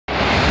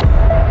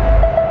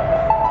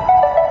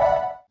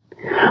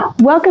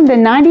Welcome to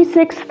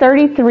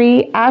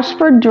 9633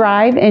 Ashford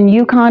Drive in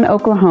Yukon,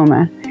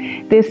 Oklahoma.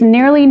 This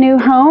nearly new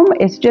home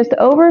is just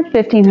over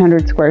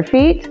 1,500 square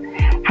feet,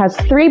 has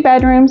 3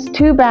 bedrooms,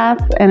 2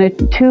 baths, and a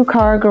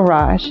 2-car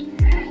garage.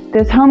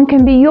 This home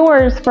can be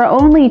yours for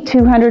only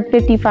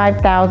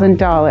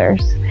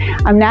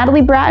 $255,000. I'm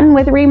Natalie Bratton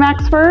with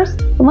RE/MAX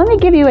First. Let me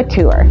give you a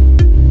tour.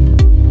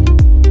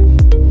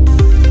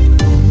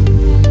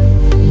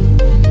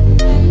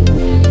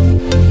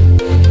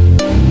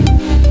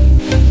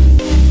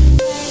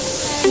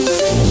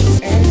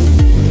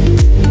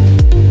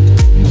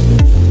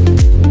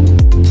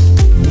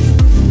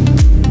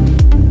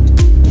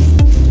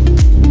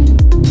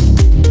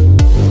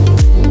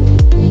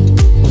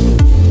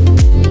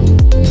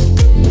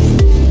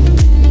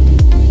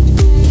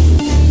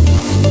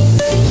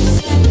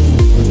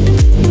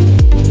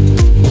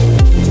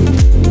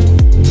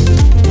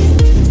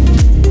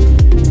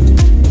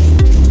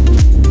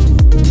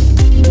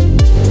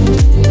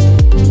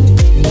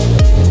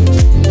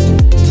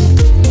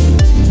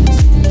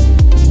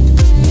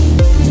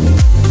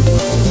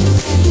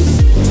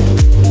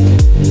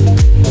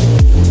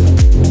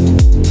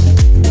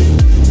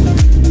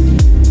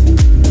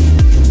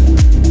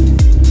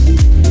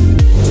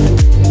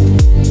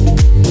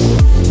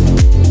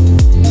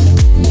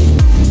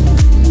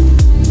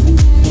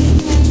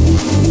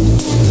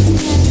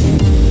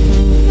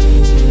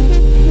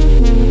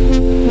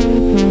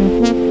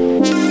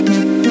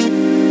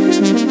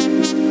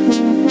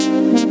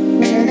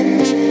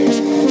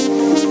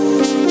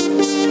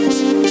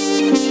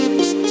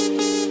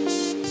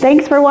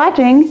 Thanks for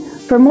watching.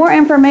 For more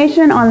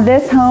information on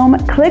this home,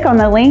 click on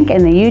the link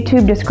in the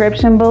YouTube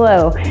description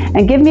below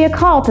and give me a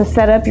call to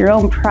set up your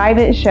own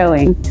private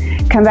showing.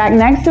 Come back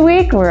next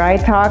week where I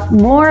talk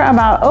more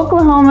about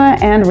Oklahoma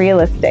and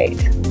real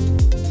estate.